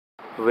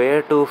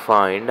Where to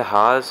find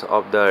Halls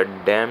of the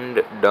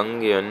Damned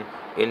Dungeon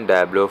in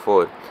Diablo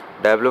 4?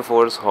 Diablo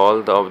 4's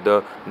Hall of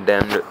the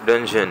Damned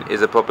Dungeon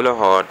is a popular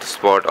hot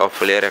spot of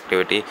player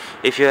activity.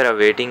 If you are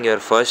awaiting your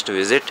first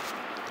visit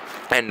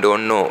and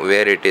don't know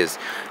where it is,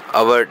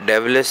 our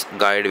devilish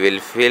guide will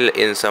fill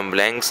in some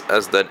blanks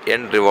as the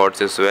end rewards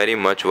is very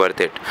much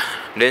worth it.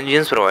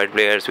 Dungeons provide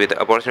players with the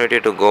opportunity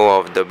to go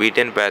off the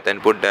beaten path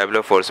and put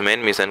Diablo 4's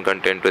main mission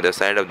content to the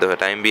side of the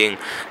time being.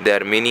 There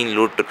are many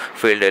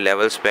loot-filled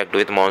levels packed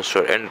with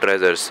monsters and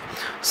treasures.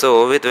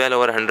 So, with well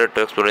over 100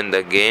 to explore in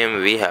the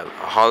game, we have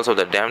Halls of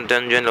the Damned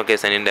Dungeon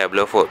location in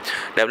Diablo 4.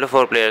 Diablo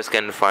 4 players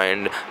can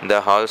find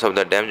the Halls of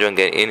the Damned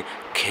Dungeon in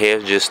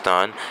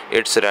Kyrgyzstan.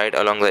 It's right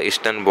along the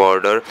eastern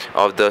border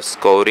of the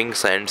Scoring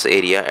Sands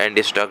area and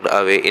is tucked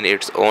away in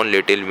its own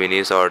little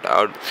mini sort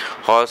out.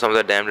 Halls of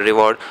the Damned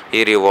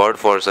reward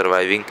for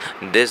surviving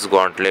this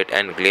gauntlet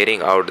and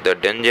clearing out the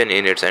dungeon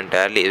in its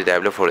entirety is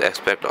Diablo 4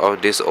 aspect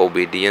of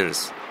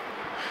disobedience.